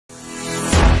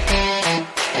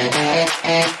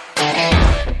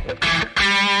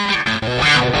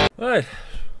Right.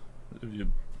 You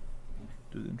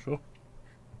do the intro.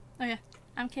 Oh yeah,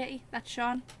 I'm Katie, that's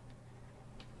Shaun.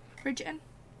 Bridgerton,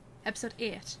 episode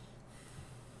 8.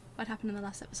 What happened in the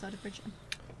last episode of Bridgerton?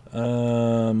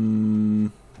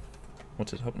 What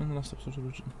did happen in the last episode of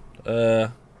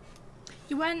Bridgerton?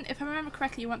 You weren't, if I remember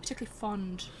correctly, you weren't particularly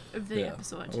fond of the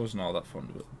episode. I wasn't all that fond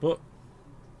of it, but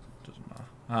doesn't matter.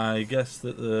 I guess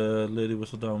that the Lady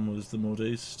Whistledown was the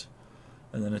modiste,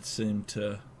 and then it seemed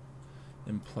to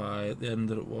imply at the end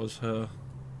that it was her.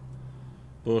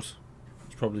 But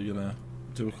it's probably gonna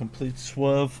do a complete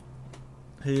swerve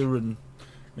here and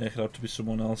make it out to be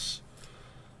someone else.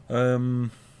 What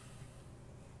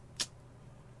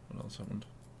else happened?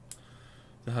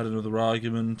 They had another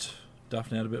argument.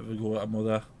 Daphne had a bit of a go at her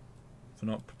mother for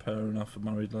not preparing her for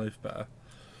married life better.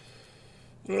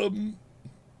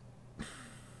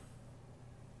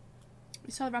 We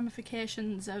saw the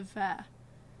ramifications of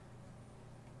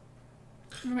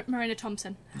Marina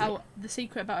Thompson, how the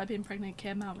secret about her being pregnant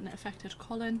came out and it affected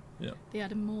Colin. Yeah. They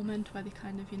had a moment where they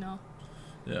kind of, you know...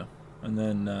 Yeah. And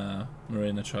then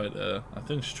Marina tried to... I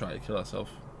think she tried to kill herself.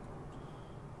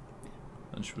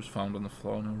 And she was found on the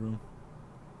floor in her room.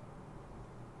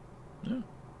 Yeah.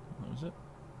 That was it.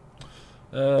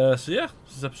 So yeah,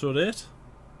 this is episode 8.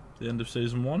 The end of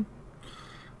season 1.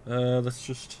 Let's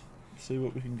just see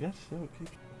what we can get. See how it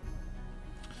keeps...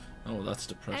 Oh, that's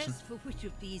depressing. As for which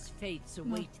of these fates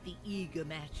await the eager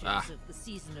matches of the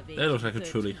season of they look like a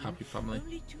truly happy family.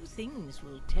 Only two things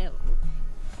will tell.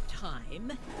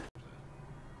 Time.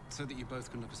 So that you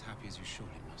both can look as happy as you surely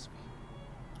must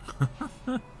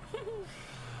be.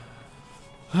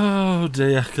 Oh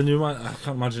dear, can you imagine? I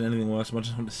can't imagine anything worse.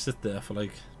 Imagine having to sit there for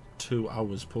like 2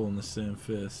 hours pulling the same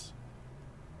face.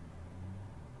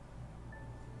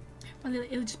 Well,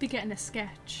 he'll just be getting a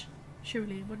sketch,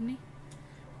 surely, wouldn't he?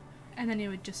 And then he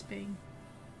would just be,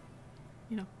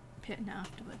 you know, pitting it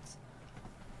afterwards.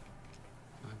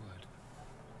 My word.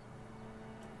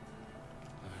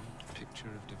 A picture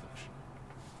of devotion.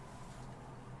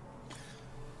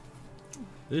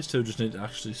 These two just need to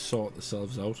actually sort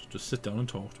themselves out. Just sit down and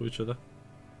talk to each other.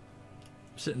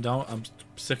 Sitting down, I'm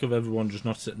sick of everyone just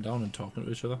not sitting down and talking to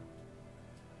each other.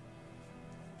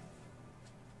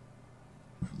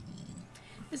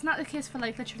 Isn't that the case for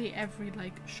like literally every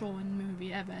like show and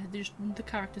movie ever? The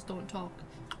characters don't talk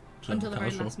until the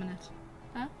very last minute.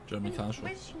 Huh? Jeremy Carshall.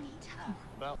 Where did you meet her?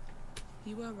 Well,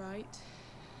 you were right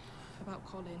about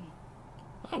Colin.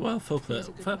 Oh well, fair He play. was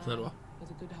a good Fair play to man her.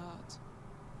 with a good heart.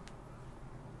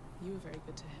 You were very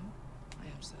good to him. I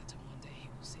am certain one day he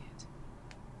will see it.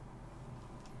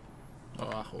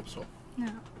 Oh, I hope so.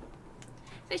 No.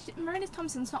 Marina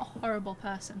Thompson's not a horrible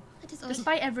person. That is odd.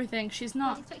 Despite everything, she's I not.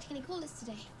 wasn't expecting any callers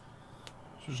today.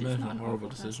 She was She's making not a an horrible awful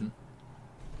decision.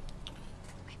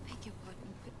 I beg your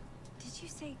pardon, but did you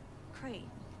say Crane?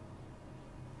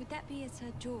 Would that be Sir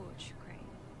George Crane?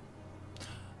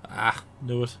 Ah,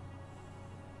 knew it.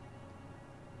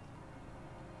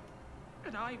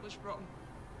 And I was wrong.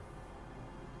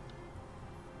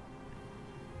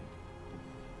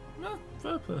 No,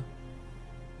 fair play.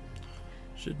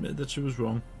 She admitted that she was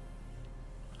wrong.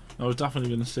 I was definitely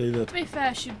going to say that. To be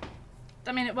fair,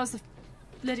 I mean, it was the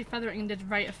Lady Featherington did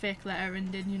write a fake letter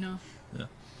and did, you know. Yeah.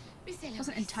 It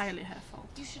wasn't entirely her fault.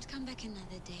 You should come back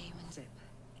another day when...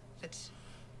 But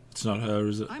It's not her,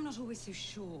 is it? I'm not always so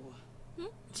sure.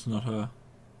 It's not her.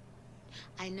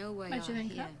 I know why Why'd you you're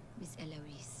think here, that? Miss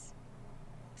Eloise.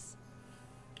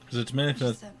 Because it's making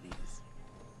it. Certainly is.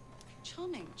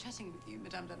 Charming chatting with you,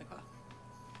 Madame Delacroix.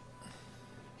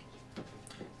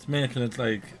 It's making it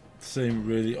like seem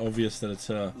really obvious that it's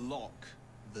her, Lock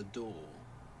the door.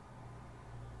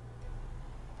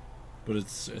 but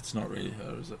it's not really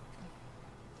her, is it?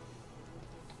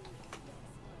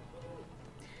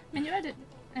 I mean, you had an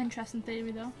interesting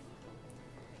theory though.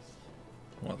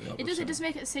 What the It does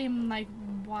make it seem like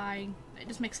why. It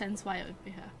just makes sense why it would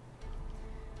be her.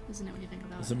 Doesn't it when you think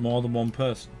about Is it? it more than one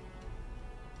person?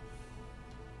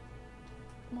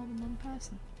 More than one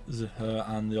person. Is it her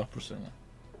and the opera singer?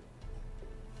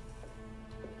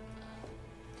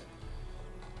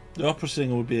 The opera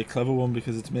singer would be a clever one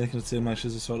because it's making it seem like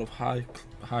she's a sort of high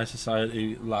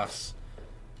society lass,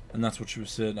 and that's what she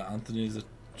was saying to Anthony, is that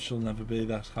she'll never be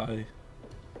that high.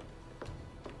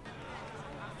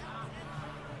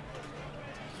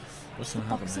 What's going to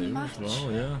happen Boxing here match. as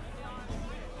well? Yeah.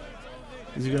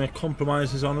 Is he going to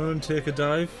compromise his honour and take a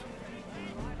dive?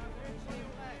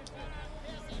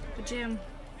 But Jim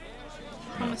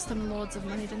promised them loads of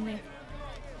money, didn't he?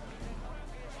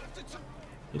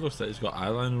 He looks like he's got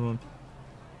eyeliner on.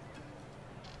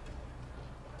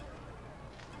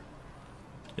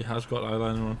 He has got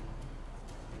eyeliner on.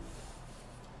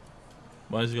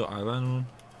 Why has he got eyeliner on?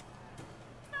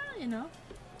 You know,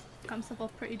 got himself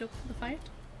all prettied up for the fight.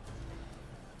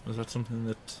 Was that something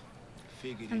that...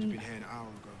 Figured you'd been here an hour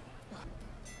ago.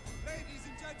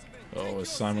 Oh, is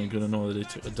Simon gonna know that he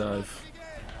took a dive?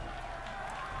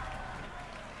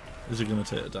 Is he gonna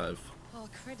take a dive? I'll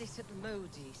credit at the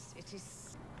Modis. It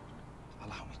is...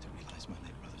 Allow me to realize my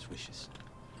late brother's wishes.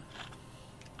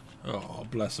 Oh,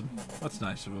 bless him. That's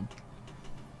nice of him.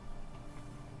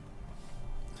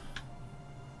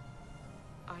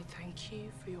 I thank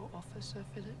you for your offer, Sir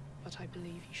Philip, but I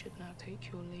believe you should now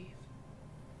take your leave.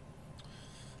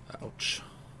 Ouch.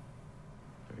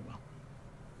 Very well.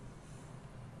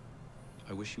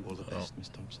 I wish you all the best, Miss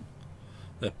Thompson.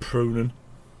 They're pruning.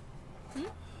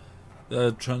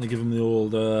 They're trying to give him the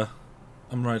old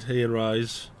I'm right here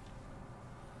eyes.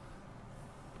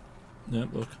 Yep,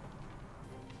 look.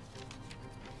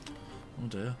 Oh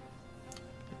dear.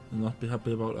 He'll not be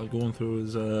happy about going through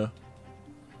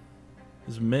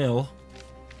his mail.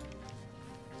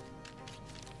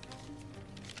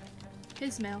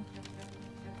 His mail.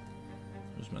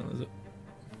 Whose mail is it?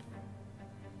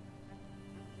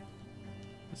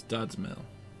 His dad's mail.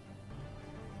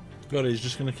 God, he's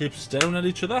just gonna keep staring at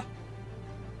each other.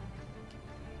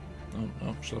 Oh,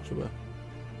 no, she looks away.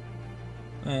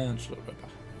 And she looks right back.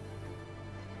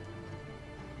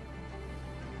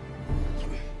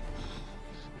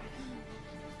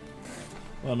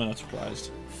 Well, I'm not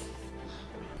surprised.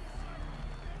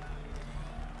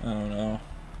 I don't know.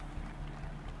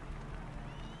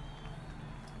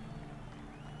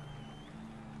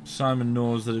 Simon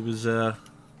knows that it was,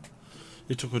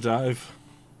 he took a dive.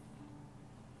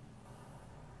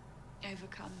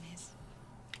 Overcome his.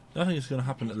 I don't think it's going to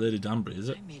happen to Lady Danbury, is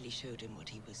it? I merely showed him what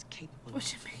he was capable What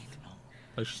do of. you mean?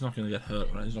 Like, she's not going to get hurt,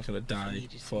 right? He's not going to die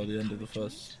before the end of the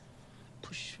first.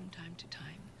 Push from time to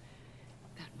time.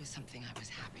 That was something I was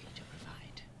happy to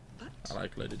provide. But I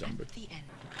like Lady Danbury. at the end,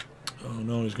 Oh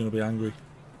no, he's going to be angry.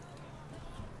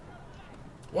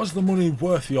 Was the money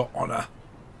worth your honour?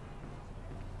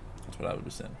 That's what I would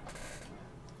be saying.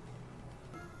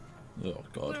 Oh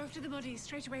God. We're off to the bodies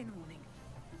straight away in the morning.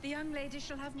 The young ladies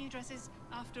shall have new dresses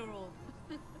after all.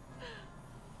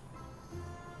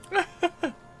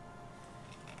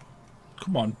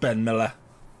 Come on, Ben Miller.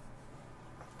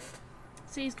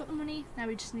 See, he's got the money, now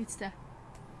he just needs to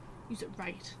use it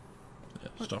right. Yeah,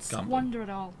 Not stop gambling. squander it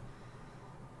all.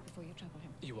 Before you trouble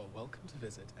him. You are welcome to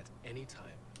visit at any time.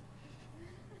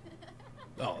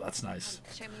 Oh, that's nice.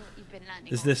 Show me what you've been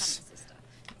learning. Is on this- Campus, sister.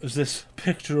 Is this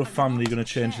picture of family going to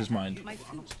change his mind? My I'll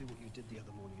food. not do what you did the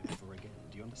other morning over again.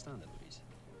 Do you understand that, Louise?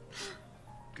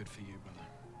 Good for you, brother.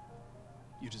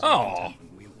 You deserve Oh.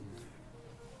 contentment, we all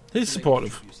do. He's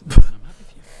supportive. You said that, and I'm happy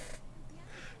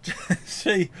for you.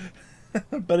 See,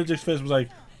 Benedict's face was like,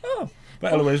 oh.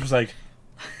 But Eloise was like,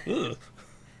 ugh.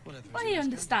 Whatever Well, it he is,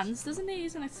 understands, doesn't he?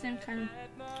 Isn't it the same kind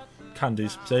of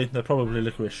Candies. See, they're probably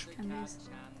licorice. candies?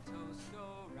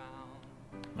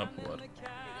 Oh, word.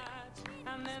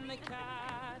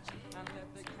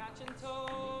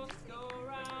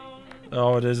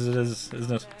 Oh, it is, isn't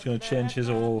it? It's going to change his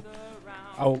whole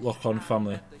outlook on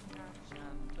family.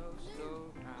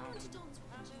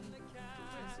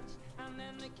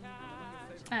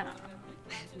 I don't know.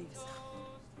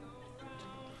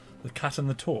 The cat and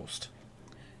the toast.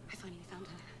 I finally found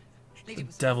her. The Lady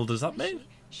Whistledown. devil does that mean?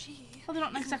 She. Well, they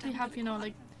don't exactly have, you know,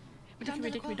 like,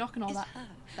 Ridicky Dock and all Is that her.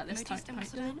 at this Lady time,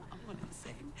 Whistledown do they? are one and the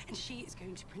same, and she is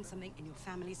going to print something in your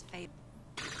family's favour.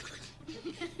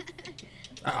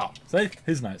 Oh, see?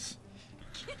 He's nice.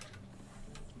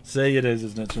 See, it is,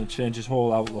 isn't it? It's going to change his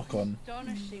whole outlook on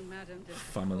Astonishing, Madame de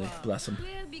family. Bless him.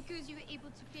 Well, because you were able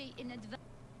to pay in advance.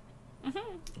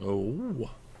 Oh.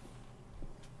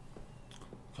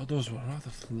 God, those were rather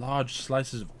large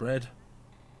slices of bread.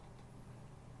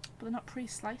 But they're not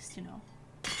pre-sliced, you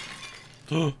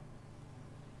know.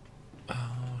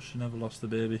 Oh, she never lost the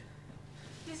baby.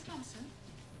 Miss Thompson?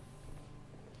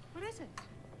 What is it?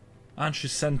 And she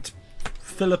sent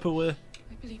Philip away.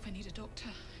 I believe I need a doctor.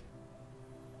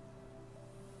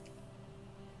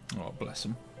 Oh, bless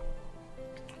him.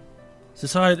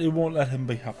 Society won't let him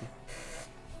be happy.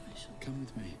 Come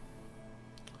with me.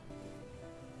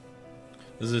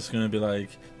 Is this going to be like,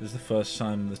 this is the first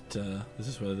time that, is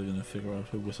this where they're going to figure out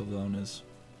who Whistledown is?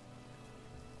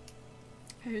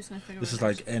 Who's gonna figure This it is out?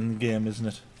 like Endgame, isn't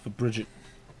it? For Bridget.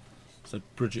 It's like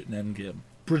Bridgerton Endgame.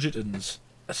 Bridgertons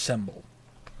assemble.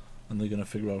 And they're going to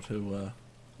figure out who,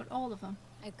 But all of them.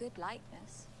 A good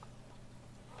likeness.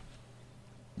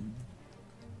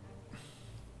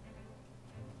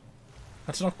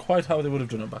 That's not quite how they would have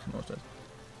done it back in those days.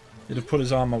 He'd have put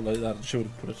his arm out like that and she would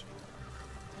have put it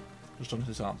just on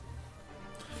his arm.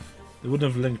 They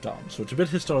wouldn't have linked arms, so it's a bit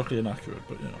historically inaccurate,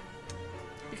 but you know.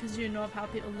 Because you know of how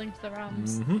people link their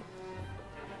arms. Mm-hmm.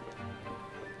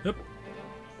 Yep.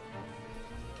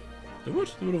 They would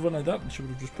have went like that and she would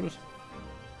have just put it.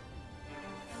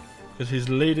 Because he's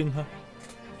leading her.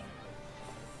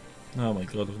 Oh my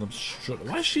god, I'm struck.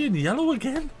 Why is she in yellow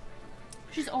again?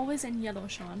 She's always in yellow,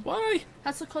 Shaun. Why?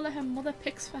 That's the colour her mother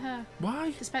picks for her.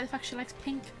 Why? Despite the fact she likes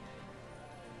pink.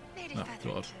 Lady Oh,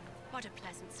 Featherington, God. what a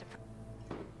pleasant surprise.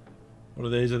 What are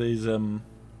these? Are these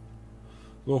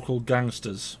local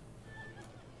gangsters?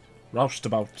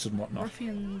 Roustabouts and whatnot.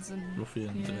 Ruffians and...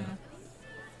 Ruffians, yeah.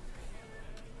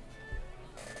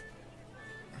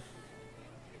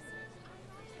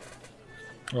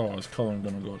 Oh, is Colin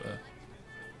gonna go to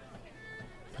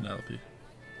Penelope?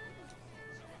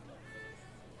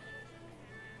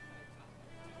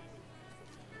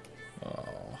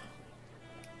 Oh.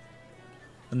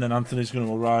 And then Anthony's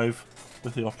gonna arrive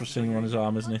with the opera singer on his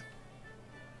arm, isn't he?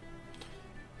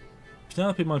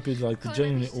 Penelope might be like the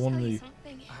genuinely only...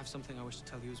 I have something I wish to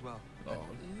tell you as well. Oh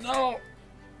no!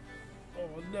 Oh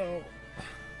no!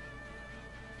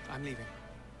 I'm leaving.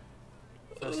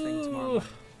 First thing tomorrow morning,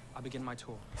 I begin my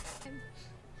tour.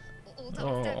 All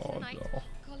downstairs Oh tonight, no.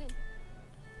 Colin.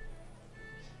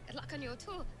 Good luck on your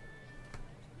tour.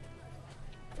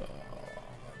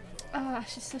 Oh,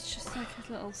 she's such just like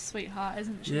a little sweetheart,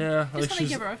 isn't she? Yeah, Just like want to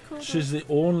give her a cuddle. she's the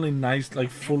only nice, like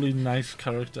fully nice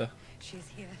character. She's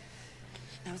here.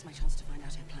 Now is my chance to find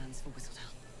out her plans for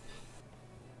Whistledown.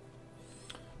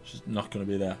 She's not going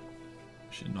to be there.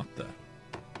 She's not there.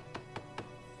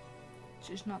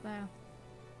 She's not there.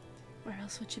 Where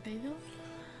else would she be though?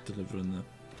 Delivering the...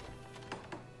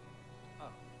 Oh.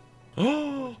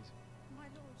 Oh!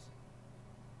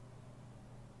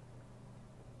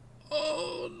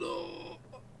 Oh no!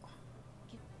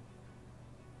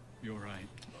 You're right.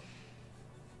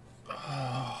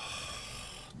 Oh,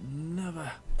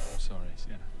 never. Sorry,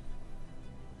 yeah.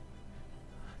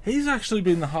 He's actually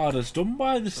been the hardest done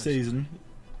by this season.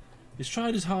 He's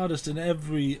tried his hardest in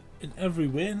every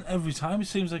way, and every time he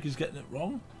seems like he's getting it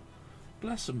wrong.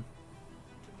 Bless him.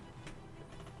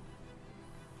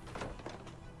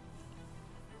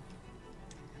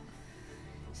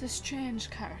 He's a strange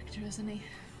character, isn't he?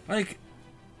 Like,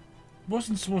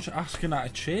 wasn't so much asking her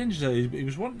to change there, he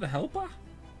was wanting to help her.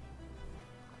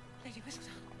 Lady Whistledown.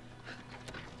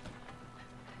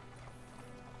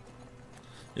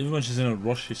 Even when she's in a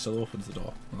rush, she still opens the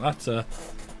door. Well, that's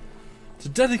it's a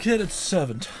dedicated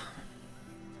servant.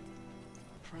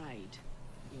 Pride,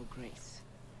 your grace.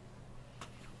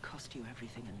 It will cost you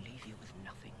everything and leave you with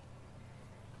nothing.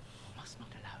 You must not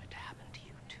allow it to happen to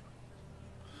you too.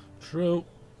 True.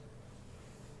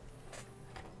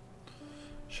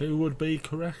 She would be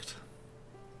correct.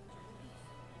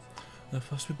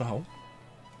 First we bow.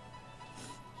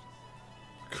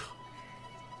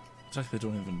 It's like they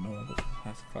don't even know what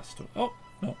high class stuff. Oh,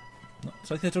 no. It's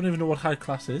like they don't even know what high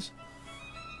class is.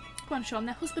 Go on, Shaun,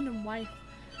 they're husband and wife.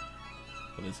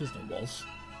 But this isn't a waltz.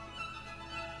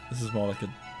 This is more like a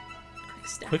Quick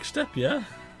step. quick step, yeah.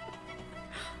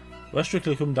 We're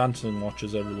Strictly Come Dancing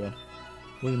watchers, everyone.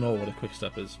 We know what a quick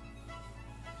step is.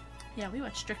 Yeah, we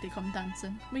watch Strictly Come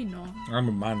Dancing. We know. I'm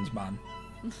a man's man.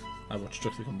 I watch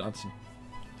Strictly Come Dancing.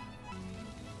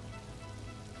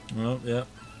 Oh, yeah.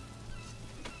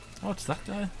 Oh, it's that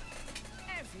guy.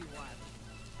 Everyone,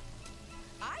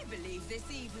 I believe this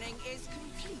evening is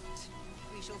complete.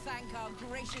 We shall thank our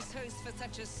gracious host for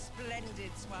such a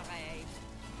splendid soiree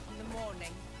in the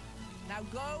morning. Now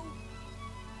go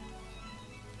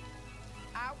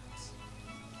out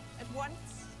at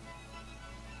once.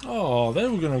 Oh, they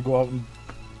were going to go out and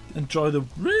enjoy the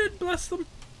rain, bless them.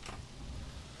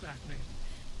 Daphne,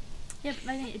 Yeah, but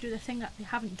they need to do the thing that they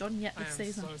haven't done yet I this am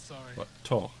season. so sorry. What,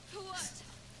 talk? For what?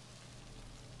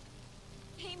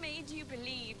 He made you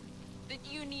believe that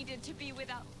you needed to be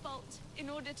without fault in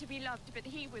order to be loved, but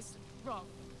he was wrong.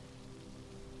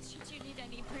 Should you need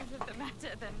any proof of the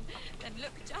matter, then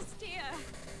look just here.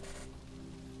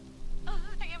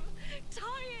 I am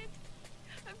tired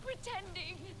of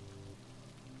pretending.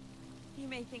 You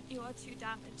may think you are too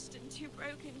damaged and too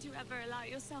broken to ever allow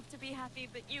yourself to be happy,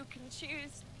 but you can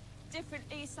choose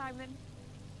differently, Simon.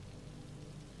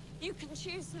 You can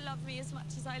choose to love me as much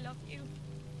as I love you.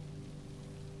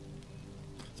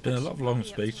 It's been a lot of long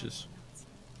speeches.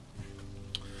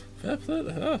 Fair play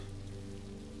to her.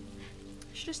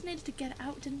 She just needed to get it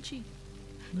out, didn't she?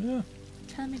 Yeah.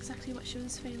 Tell him exactly what she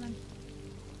was feeling.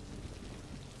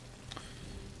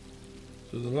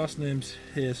 So the last name's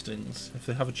Hastings. If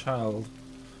they have a child,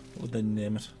 what would they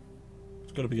name it?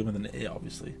 It's got to begin with an A,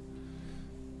 obviously.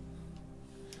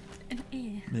 An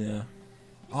A. Yeah.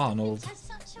 Arnold. He has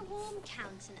such a warm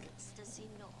countenance, does he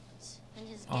not? And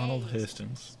his Arnold gaze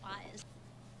Hastings. inspires.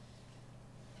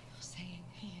 You're saying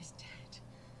he is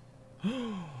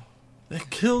dead. They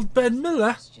killed Ben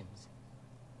Miller.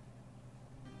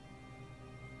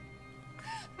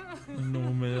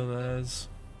 No millers.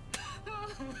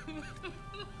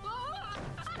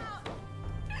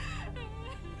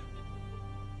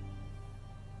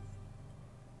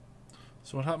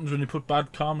 So what happens when you put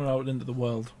bad karma out into the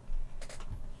world?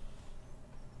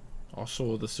 Or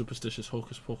so the superstitious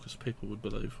hocus pocus people would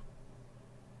believe.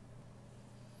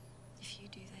 If you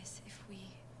do this, if we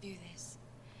do this,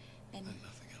 then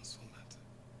nothing else will matter.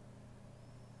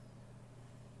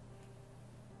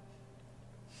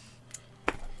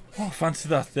 Oh, fancy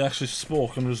that. They actually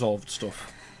spoke and resolved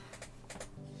stuff.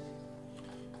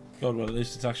 God, well, at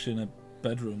least it's actually in a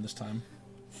bedroom this time.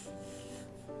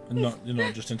 And not, you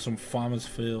know, just in some farmer's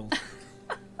field.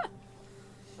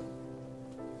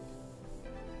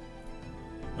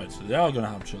 Right, so they are going to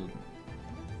have children.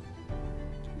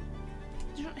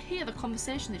 Did you not hear the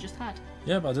conversation they just had?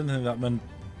 Yeah, but I didn't think that meant...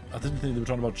 I didn't think they were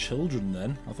talking about children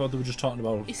then. I thought they were just talking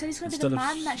about... He said he's going to be the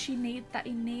man that he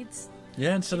needs.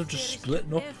 Yeah, instead of just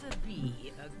splitting up. Ever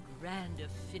be a grander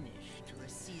finish to a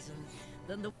season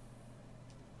than the...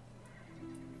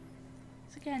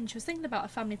 So again, she was thinking about her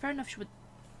family. Fair enough, she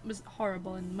was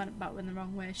horrible and went about it in the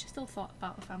wrong way. She still thought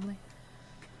about her family.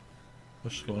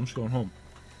 Where's she going? She's going home.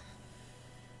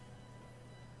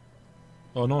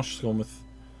 Oh no, she's going with...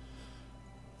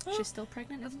 She's still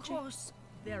pregnant, isn't she? Of course,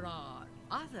 there are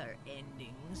other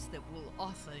endings that will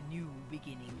offer new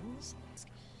beginnings.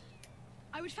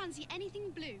 I would fancy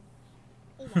anything blue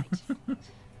or white.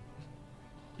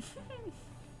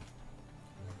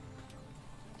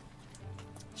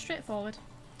 Straightforward,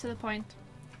 to the point.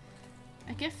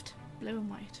 A gift, blue and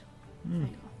white. There you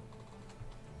go.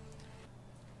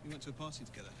 We went to a party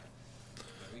together.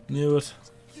 Knew it.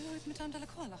 You were with Madame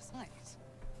Delacroix last night?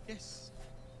 Yes.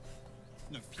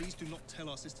 No, please do not tell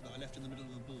our sister that I left in the middle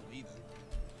of the ball either.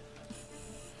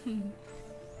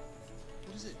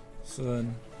 What is it? So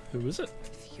then, who is it?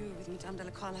 If you were with Madame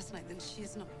Delacroix last night, then she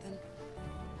is not, then...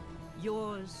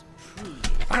 Yours truly.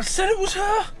 I said it was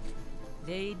her!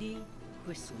 Lady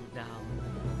Whistledown.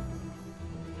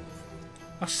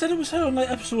 I said it was her on like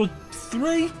episode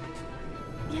 3.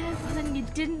 Yeah, but then you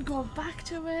didn't go back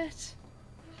to it.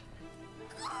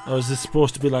 Or is this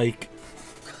supposed to be like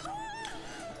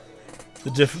the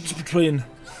difference between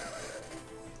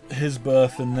his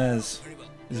birth and theirs?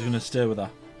 Is he going to stay with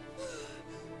her?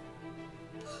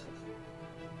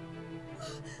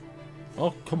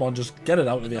 Oh, come on, just get it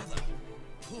out of here.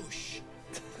 Push.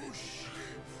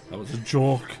 That was a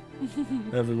joke,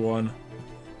 everyone.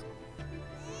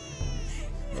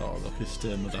 Oh, look, he's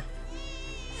staying with her.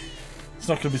 It's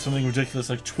not going to be something ridiculous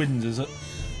like twins, is it?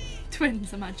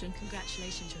 Twins, imagine.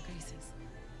 Congratulations, Your Graces.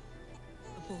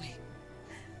 A boy.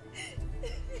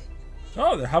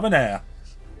 Oh, they have an heir.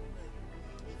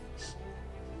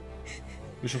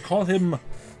 We shall call him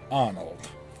Arnold.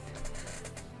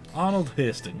 Arnold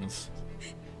Hastings.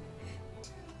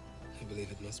 I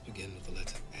believe it must begin with the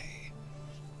letter A.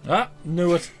 Ah,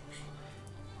 knew it.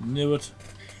 Knew it.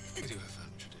 We do have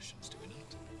family traditions, do we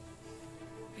not?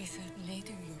 We certainly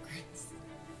do, Your Grace.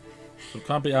 So it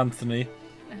can't be Anthony.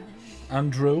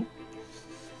 Andrew.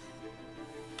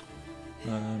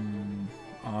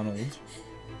 Arnold.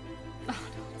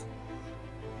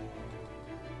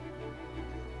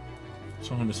 It's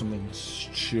not going to be something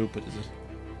stupid, is it?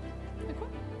 Like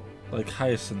what? Like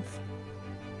Hyacinth.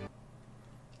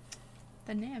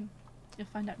 The name. You'll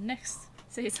find out next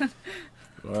season.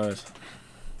 Right.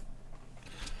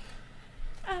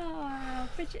 Ah,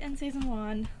 Bridgerton season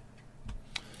 1.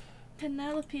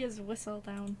 Penelope is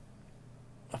Whistledown.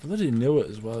 I bloody knew it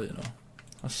as well, you know.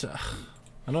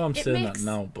 I know I'm saying that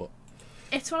now, but...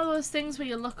 It's one of those things where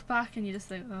you look back and you just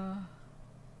think, oh.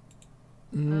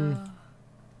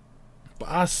 But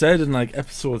I said in like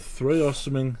episode 3 or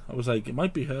something, I was like, it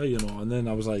might be her, you know, and then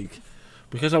I was like,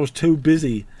 because I was too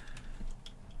busy.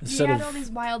 You had all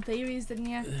these wild theories, didn't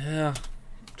you? Yeah,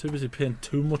 too busy paying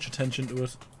too much attention to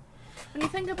it. When you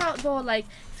think about though, like,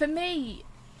 for me,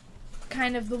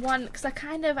 kind of the one, because I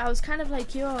was kind of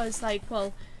like yours, like,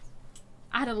 well,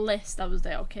 I had a list. I was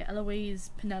there, okay, Eloise,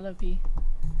 Penelope,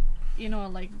 you know,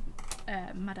 like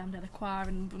Madame Delacroix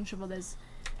and a bunch of others.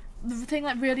 The thing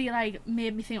that really like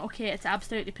made me think, okay, it's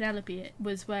absolutely Penelope,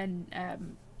 was when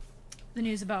the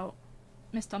news about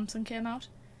Miss Thompson came out.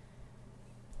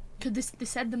 Because they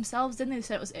said themselves, didn't they? They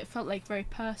said it felt like very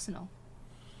personal.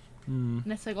 And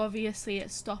it's like obviously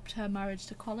it stopped her marriage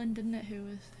to Colin, didn't it?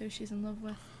 Who she's in love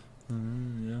with.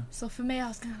 Yeah. So for me, I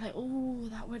was kind of like, oh,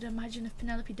 that would imagine if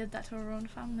Penelope did that to her own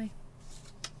family.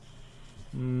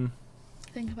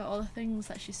 Think about all the things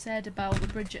that she said about the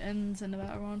Bridgertons and about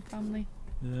her own family.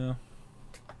 Yeah.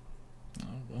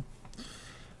 Oh well.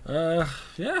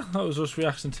 Yeah, that was us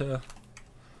reacting to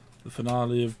the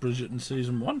finale of Bridgerton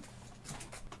season 1.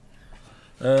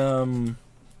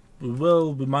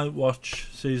 We might watch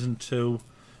season 2.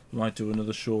 We might do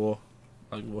another show.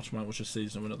 Like might watch a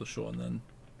season of another show and then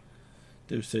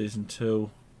do season 2.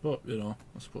 But you know,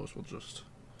 I suppose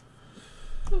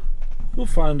we'll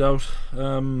find out.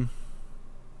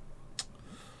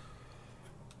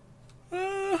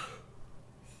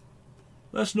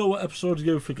 Let's know what episode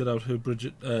you figured out who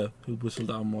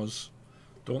Whistledown was.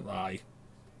 Don't lie.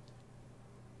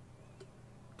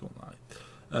 Don't lie.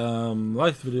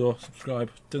 Like the video,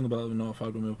 subscribe, ding the bell to be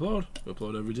notified when we upload. We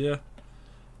upload every day.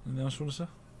 Anything else you want to say?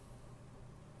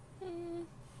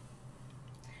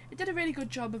 It did a really good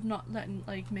job of not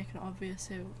making it obvious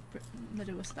who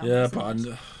Lady Whistledown was. Yeah, but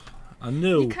I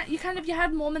knew. You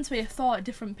had moments where you thought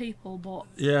different people, but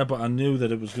yeah, but I knew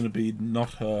that it was going to be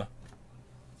not her.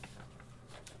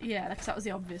 Yeah, because that was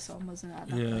the obvious one, wasn't it? At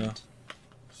that point.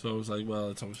 So I was like, well,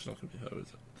 it's obviously not going to be her,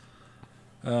 is it?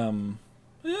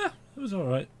 Yeah, it was all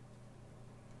right.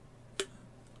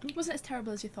 It wasn't as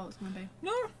terrible as you thought it was going to be.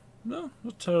 No,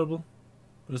 not terrible.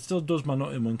 But it still does my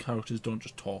nut in when characters don't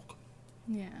just talk.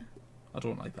 Yeah. I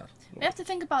don't like that. You have to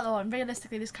think about though, and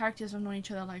realistically, these characters have known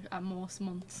each other like at most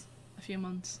a few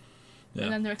months,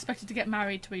 and then they're expected to get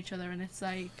married to each other, and it's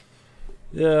like,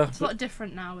 yeah, it's a lot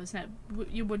different now, isn't it?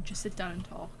 You would just sit down and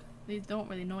talk. They don't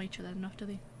really know each other enough, do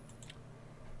they?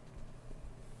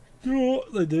 No,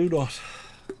 they do not.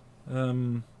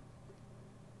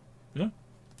 Yeah.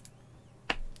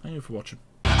 Thank you for watching.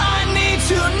 I need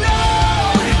to know.